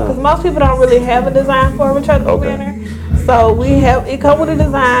too. So, because most people don't really have a design for a retractable Okay. banner, so it come with a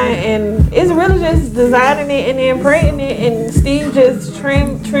design, and it's really just designing it and then printing it, and Steve just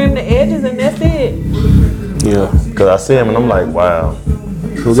trim the edges, and that's it. Yeah. Cause I see them and I'm like, wow.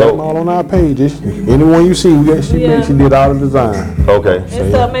 We got So- them all on our pages. Anyone you see, she did all the design. Okay.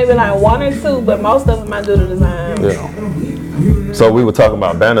 It's maybe like 1 or 2, but most of them I do the design. Yeah. So we were talking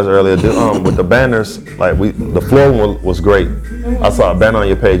about banners earlier. With the banners, like the floor one was great. I saw a banner on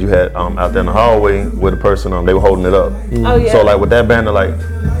your page you had out there in the hallway with a person they were holding it up. Oh yeah. So like with that banner, like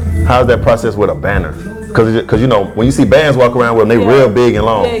how's that process with a banner? Cause you know when you see bands walk around with them, they real big and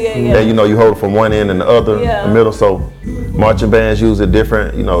long. Yeah. And you know you hold it from one end and the other, Yeah. the middle. So marching bands use it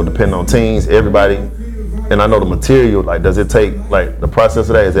different, you know, depending on teams, everybody. And I know the material. Like, does it take like the process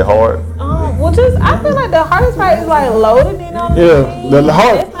of that? Is it hard? Well, I feel like the hardest part is like loading it on. Yeah, the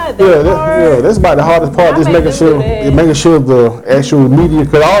hard. It's not that hard. That's about the hardest part. I Just make making them sure, do that. making sure the actual media,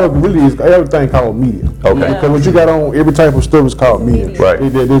 because all of it really is everything called media. Okay. Yeah. Because what you got on every type of stuff is called media. Right.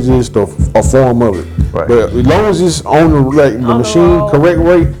 It's just a form of it. Right. But as long as it's on the the machine roll. correct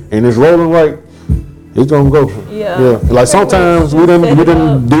way and it's rolling right, it's gonna go. Yeah. Like sometimes we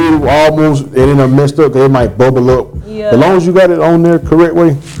done do almost and then done messed up. 'Cause it might bubble up. Yeah. As long as you got it on there correct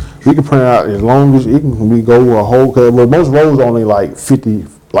way, we can print out as long as it can. We go a whole. Cause most rolls only like 50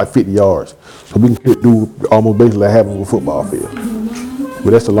 yards, so we can do almost basically half of a football field.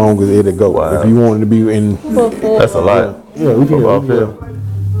 But that's the longest it'll go. Wow. If you wanted to be in, That's a lot. yeah, we can. Football We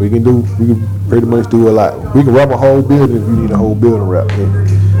field. can pretty much do a lot. We can wrap a whole building if you need a whole building wrapped.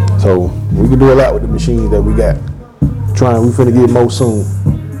 Yeah. So we can do a lot with the machines that we got. We finna get more soon.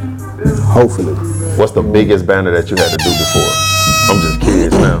 Hopefully. What's the biggest banner that you had to do before? I'm just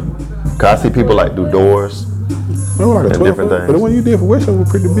curious now. Cause I see people like do doors. They were like a And 12 different foot, things. but the one you did for Western was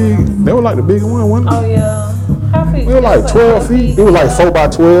pretty big. They were like the bigger one, wasn't it? Oh yeah. How feet? It was like 12 feet. It was like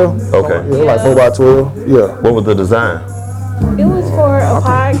 4x12. Okay. Yeah, it was like 4x12. Yeah. What was the design? It was for a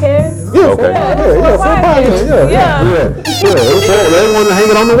podcast. Yeah, Okay. yeah, for podcast. Yeah. They want to hang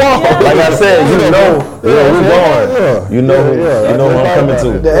it on the wall. Like I said, you know, we're going. You know who I'm coming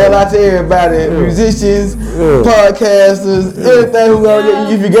to. The L out to everybody, musicians, podcasters, everything who gonna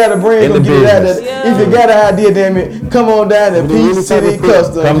get, if you got a brand, In gonna the get it out business. there. If you got an idea, damn it, come on down to Peach City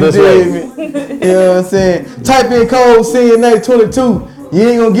Customs. Come You this dig way. me? You know what I'm saying? Type in code CNA22. You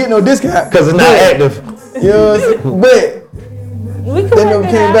ain't gonna get no discount. Because it's not active. You know what I'm saying? But We can they work never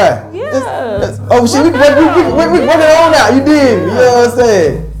it came out. back. Yeah. Oh shit, we work it on out. You did. You know what I'm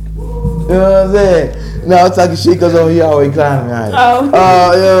saying? You know what I'm saying? No, I'm talking shit because he always climbing behind. Oh. You know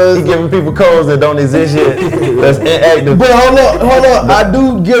what I'm He giving people codes that don't exist yet. That's inactive. But hold up. I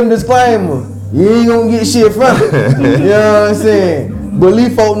do give them disclaimer. You ain't gonna get shit from it. You know what I'm saying? But at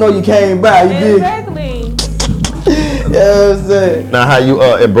least folk know you came by. You did. Exactly. You know what I'm saying? Now how you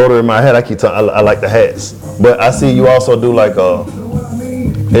embroider in my head, I keep telling I like the hats. But I see you also do like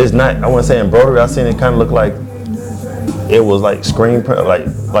it's not, I wouldn't say embroidery, I seen it kind of look like it was like screen print,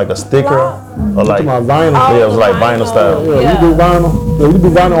 like a sticker or like, My vinyl. yeah, it was like vinyl style. Yeah, we do vinyl. Yeah, we do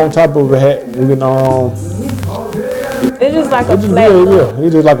vinyl on top of a hat. We can It's just like a it's just, flat look,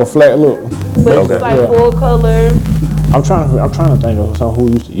 it's just like a flat look. but Okay. it's like full color. I'm trying to think of someone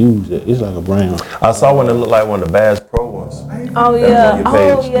who used to use it. It's like a brand. I saw one that looked like one of the Bass Pro ones. Oh on yeah. your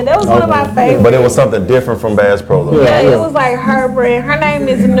Oh page. yeah. That was one of my favorites. But it was something different from Bass Pro though. Yeah, it was like her brand. Her name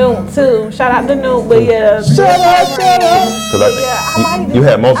is Noot too. Shout out to Noot, but yeah. Shut up. Cause Yeah, I like you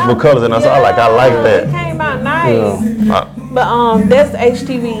had multiple colors and I saw like It that. came out nice. Uh, But that's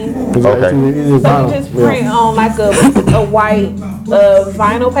HTV. Okay. So we just print on like a white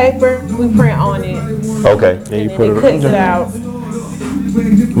vinyl paper. We print on it. Okay, Yeah, you And put it it cuts it out.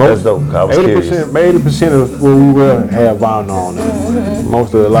 that's dope. I was curious. 80% of what we will have vinyl on it.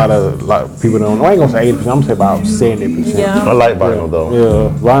 Most of a lot of people don't know. I ain't gonna say 80%. I'm gonna say about 70%. Yeah. I like vinyl though.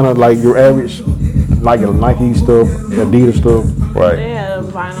 Yeah, vinyl like your average, like a Nike stuff, Adidas stuff, Right. Yeah,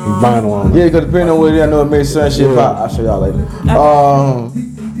 vinyl. vinyl on it. Yeah, because depending on what it is, I know it makes certain shit pop. I'll show y'all later.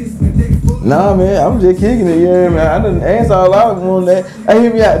 Nah, man, I'm just kicking it, yeah, man. I done answered all I want that. Hey,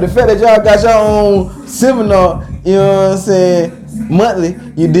 hear me out. The fact that y'all got your own seminar, you know what I'm saying, monthly,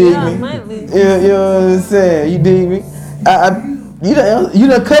 you dig Yeah, me? monthly. You know what I'm saying, you dig me? You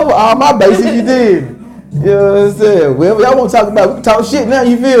done cover all my bases, you dig me? You know what I'm saying? Well, y'all want to talk about, we can talk shit now,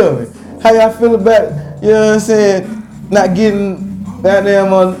 you feel me? How y'all feel about, you know what I'm saying, not getting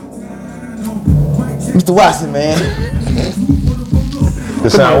goddamn on Mr. Watson, man?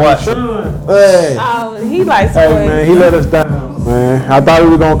 Deshaun Watson. Hey. Oh, he likes Hey sports. man, he let us down, man. I thought he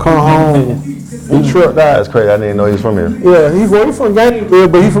was gonna come home. He tripped out. That's crazy. I didn't know he was from here. Yeah, he from Gainesville,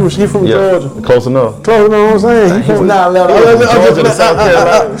 but he from Yeah, Georgia. close enough. Close, you know what I'm saying? He from Not Atlanta. Georgia to South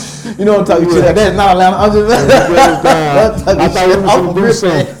Carolina. You know I'm talking shit. That's not Atlanta. I'm just. I thought we was gonna do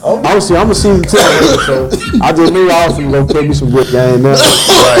something. I'm gonna see the team, so I just knew I was gonna go play me some good game now.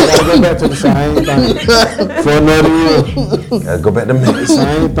 I gotta go back to the same thing for another year. Gotta go back to Memphis.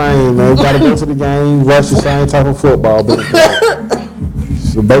 Same thing, man. Gotta go to the game, watch the same type of football. But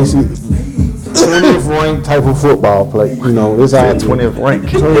so basically, 20th ranked type of football play. You know, it's our 20th rank.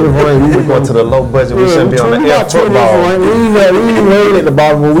 20th ranked. We going to the low budget. We shouldn't be on the air football. We ain't right at the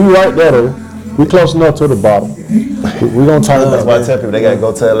bottom, but we right there. We close enough to the bottom. We gonna talk That's about why I that. tell people they gotta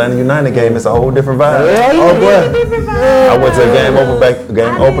go to Atlanta United game. It's a whole different vibe. Oh boy. I went to a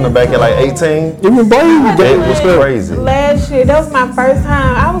game opener back in like 18. Even Brady It game was crazy. Last year, that was my first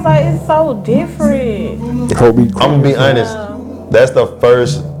time. I was like, it's so different. Kobe. I'm gonna be honest. That's the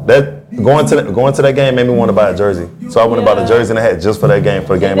first going to that game made me want to buy a jersey. So I went and bought a jersey and a hat just for that game.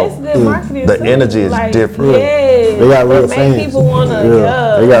 That's good marketing. The too. energy is different. Yeah, They got real it made fans. people wanna.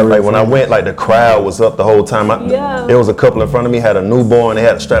 They got real Like when I went, like the crowd was up the whole time. There was a couple in front of me had a newborn. They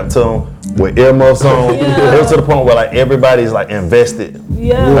had a strap to them with earmuffs on. Yeah. It was to the point where like everybody's like invested.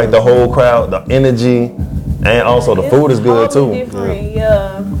 Yeah. Like the whole crowd, the energy, and also the food is good totally too. Different,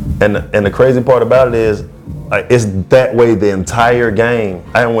 yeah. And the crazy part about it is, like it's that way the entire game.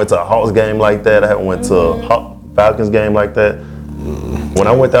 I haven't went to a Hawks game like that. I haven't went to a Falcons game like that. When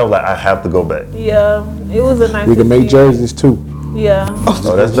I went there, I was like, I have to go back. Yeah, it was a nice. We can make experience. jerseys too. Yeah.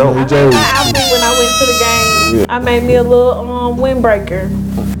 Oh, that's dope. I made my outfit when I went to the game. I made me a little windbreaker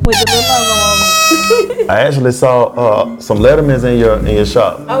with the little logo on it. I actually saw some Lettermans in your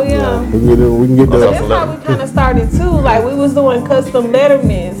shop. Oh yeah. We can get So that. that's how we kind of started too. Like we was doing custom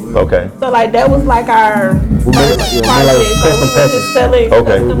Lettermans. Okay. So like that was like our first project. So we were just selling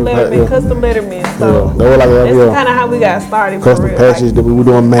Okay. custom Letterman. So They were like that's kind of how we got started. custom for real. patches that we were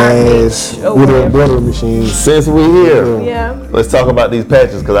doing masks. or We doing whatever. embroidery machines. Since we here, Like, yeah. let's talk about these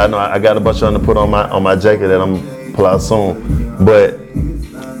patches because I know I got a bunch of them to put on my jacket that I'm pull out soon. But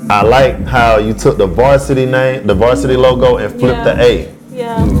I like how you took the varsity name, the varsity logo, and flipped the A.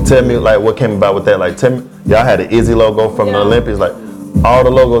 Yeah. Tell me like what came about with that. Like tell me, y'all had the Izzy logo from the Yeah. Olympics. Like all the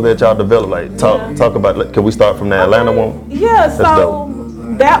logos that y'all developed. Like talk about. Like, can we start from the Atlanta one? Yeah, That's so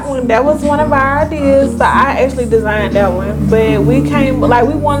that was one of our ideas. So I actually designed that one, but we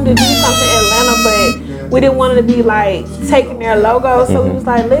wanted to do something in Atlanta, but we didn't want it to be like taking their logo. So we was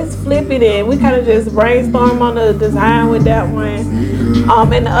like, let's flip it in. We kind of just brainstormed on the design with that one.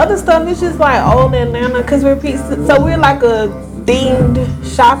 And the other stuff is just like old Atlanta, cause we're like a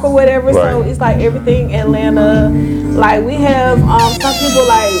themed shop or whatever. So Right. it's like everything Atlanta. Like we have some people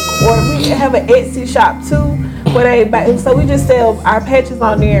or we have an Etsy shop too. So we just sell our patches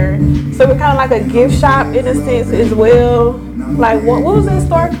on there. So we're kind of like a gift shop in a sense as well. Like what was that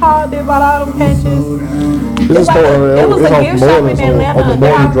store called that bought all them patches? It was a gift shop in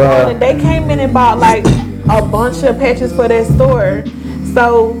Atlanta. And they came in and bought like a bunch of patches for that store.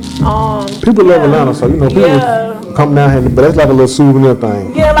 So People love Atlanta, so people come down here, but that's like a little souvenir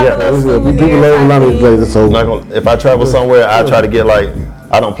thing. Yeah, like a little souvenir. People love Atlanta these days, so I'm not gonna, if I travel somewhere, I try to get like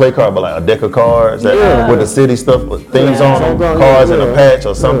I don't play cards, but like a deck of cards with the city stuff with things on them, cards and a patch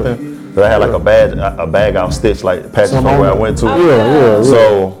or something. But I had like a bag out stitched like patches from where I went to.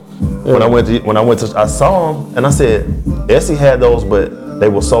 So when I went to I saw them and I said Essie had those, but they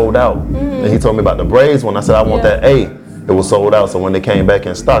were sold out. And he told me about the braids one. I said I want that A. It was sold out. So when they came back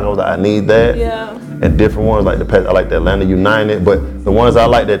in stock, I was like, I need that. Yeah. And different ones like I like the Atlanta United, but the ones I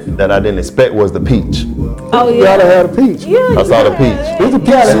like that I didn't expect was the peach. Oh you gotta have a peach. Yeah, I saw the peach. There's a peach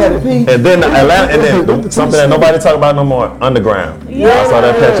that had a peach. And then the Atlanta, and then something that nobody talk about no more, Underground. I saw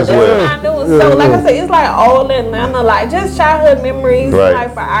that patch as well. I knew. So like I said, it's like old Atlanta, like just childhood memories, Right.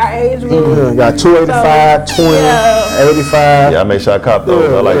 like for our age group. Got 285, 20, Yeah. 85. Yeah, I made sure I copped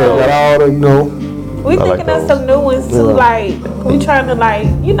those. I like Got those. all the, We I like thinking of those. some new ones too, like we trying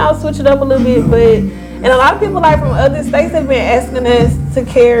to switch it up a little bit, but and a lot of people like from other states have been asking us to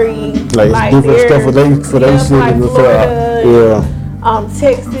carry like different their, stuff for they city like and Florida, yeah.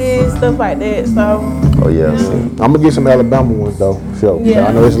 Texas, stuff like that. So Oh yeah, see. I'm gonna get some Alabama ones though. Sure. Yeah.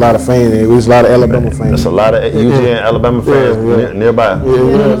 I know there's a lot of fans. There's a lot of Alabama fans. There's a lot of UGA and Alabama fans nearby.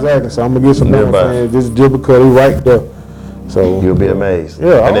 Yeah, exactly. So I'm gonna get some Nearby. Alabama fans just because we right there. So You'll be amazed.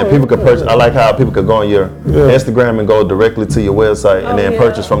 Yeah, And then people could purchase. I like how people could go on your Instagram and go directly to your website and then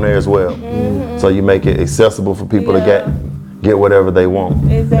purchase from there as well. So you make it accessible for people to get whatever they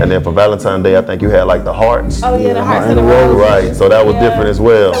want. Exactly. And then for Valentine's Day, I think you had like the hearts. oh yeah, the hearts and and the the roses. Right. So that was different as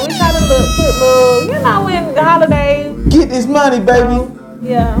well. So we try to put little, in the holidays. Get this money, baby.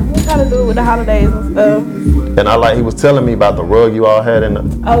 Yeah, we try to do it with the holidays and stuff. And I like he was telling me about the rug you all had in the.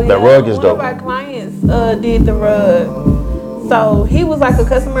 Oh yeah, that rug is one dope. of our clients did the rug. So he was like a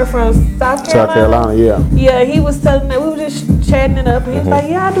customer from South Carolina. South Carolina, yeah. Yeah, he was telling that we were just chatting it up. And he was like,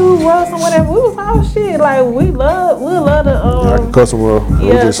 "Yeah, I do rugs and whatever." We was like, "Oh shit!" Like we love Like a the customer, we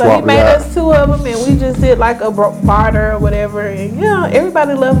yeah. just So he swapped it made out. us 2 of them, and we just did like a barter or whatever. And yeah,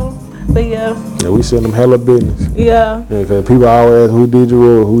 everybody loved them. But Yeah, we send them hella business. yeah. Yeah, cause people always ask who did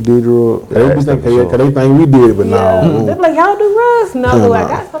your rug, who did your rug. They be thinking, cause they think we did it, but no. They're like, "Y'all do rugs?" No, I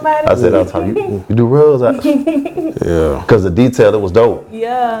got somebody. I said, "I'll tell you, you do rugs." Yeah, Because the detail, it was dope.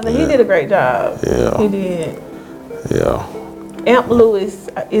 Yeah, he did a great job. Yeah. He did. yeah. Amp Lewis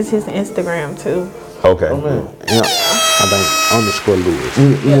is his Instagram too. Okay. Yeah, I think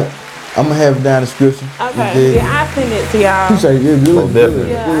 _Lewis. Yeah. I'm gonna have it down in the description. Okay, yeah, I'll send it to y'all. Say good, good. Most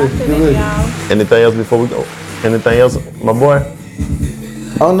definitely. Yeah, I'll send it to y'all. Anything else before we go? Anything else, my boy?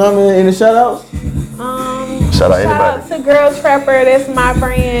 Oh no, man, any shout outs? Shout out Shout anybody. out to Girl Trapper, that's my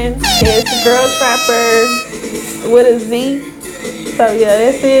brand. It's Girl Trapper with a Z. So yeah,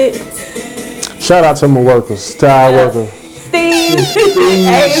 that's it. Shout out to my workers, to our workers. Steve.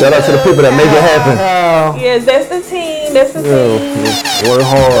 Shout out to the people that make it happen. Yes, that's the team. That's the team. Work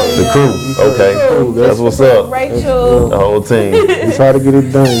hard. The crew. Okay. That's what's up. Rachel. The whole team. We try to get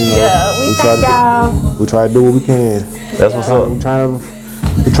it done, you know. Yeah, we try thank y'all. We try to do what we can. That's what's up. We're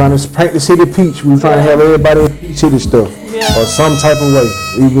trying to paint the city peach. We're trying to have everybody peach city stuff. Yeah. Or some type of way.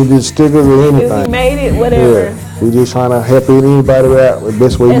 Even just stickers or If we anything. made it, whatever. Yeah. We just trying to help anybody out the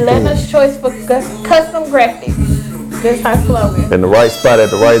best way we can. Atlanta's choice for custom graphics. That's our slogan. In the right spot at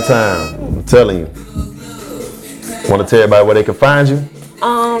the right time. telling you. Want to tell everybody where they can find you?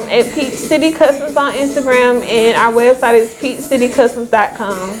 At Peach City Customs on Instagram, and our website is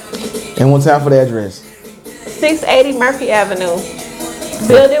peachcitycustoms.com. And one time for the address. 680 Murphy Avenue,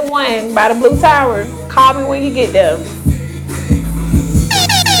 Building 1 by the Blue Tower. Call me when you get there.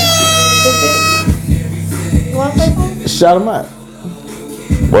 That's it. You want to say something? Shout them out.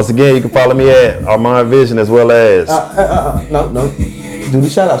 Once again, you can follow me at Armand Vision as well as. No. Do the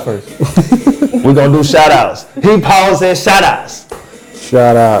shout outs first. We're going to do shout outs. He paused and shout outs.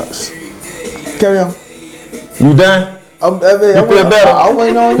 Shout outs. Carry on. You done? You feel better? I'm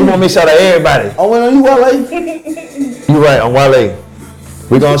waiting on You you. want me to shout out everybody? I'm waiting on you, Wale. You right, I'm Wale.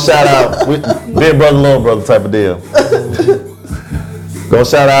 We're going to shout out. Big brother, little brother type of deal. Gonna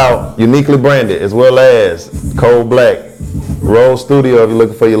shout out Uniquely Branded as well as Cold Black, Rose Studio if you're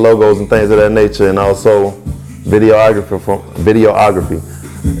looking for your logos and things of that nature, and also videography,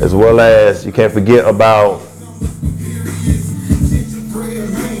 as well as you can't forget about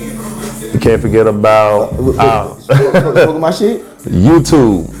my shit.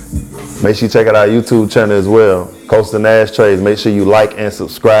 YouTube. Make sure you check out our YouTube channel as well. Coastal Ashtrays. Make sure you like and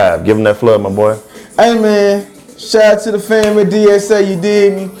subscribe. Give them that flood, my boy. Hey man, shout out to the family DSA, you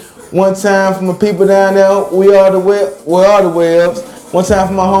dig me? One time for my people down there, we are the webs. One time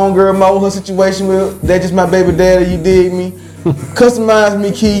for my homegirl, Mo, her situation with, that's just my baby daddy, you dig me? Customize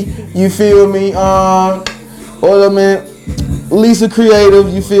Me Key, you feel me? Man, Lisa Creative,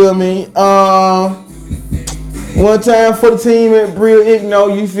 you feel me? One time for the team at Brill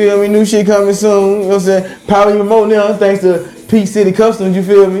Igno, you feel me? New shit coming soon, you know what I'm saying? Power remote now, thanks to Peach City Customs, you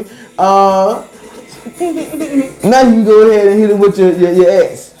feel me? Now you can go ahead and hit it with your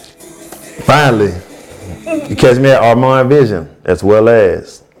ass. Finally, you catch me at Armand Vision as well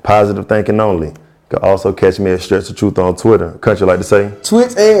as Positive Thinking Only. You can also catch me at Stretch the Truth on Twitter. Country like to say?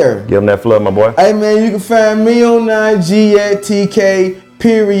 Twitch Air. Give them that flood, my boy. Hey man, you can find me on IG at TK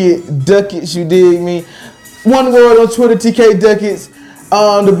Duckets, you dig me? One word on Twitter, TK Duckets.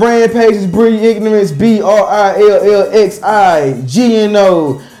 The brand page is Brilliant Ignorance,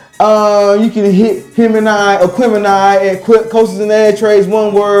 BRILLXIGNO. You can hit him and I, or Quim and I, at Coasters and Ad Trades,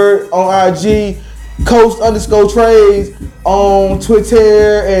 one word on IG, Coast_Trades on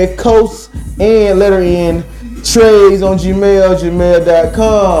Twitter, and Coast and letter N Trades on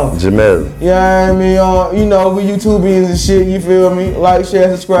gmail.com. Jamel. Yeah, I mean, we YouTubians and shit, you feel me? Like,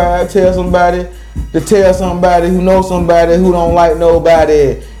 share, subscribe, tell somebody who knows somebody who don't like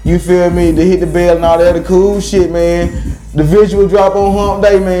nobody. You feel me? To hit the bell and all that other cool shit, man. The visual drop on Hump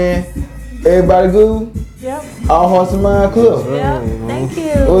Day, man. Everybody good? Yep. All hearts and mind clear. Yep. Thank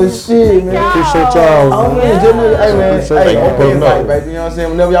you. Oh shit, man. Appreciate y'all. Oh man, hey man, Appreciate hey, y'all. open invite, baby. You know what I'm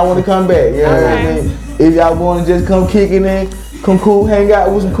saying? Whenever y'all want to come back, you know what I mean? If y'all want to just come kicking in, come cool, hang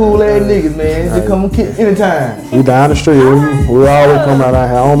out with some cool ass niggas, man. Just come kick anytime. We down the street. We always come out here.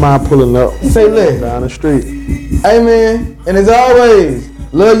 I don't mind pulling up. Say less. Down the street. Hey man, and as always,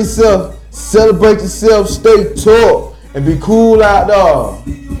 love yourself, celebrate yourself, stay tall, and be cool out there.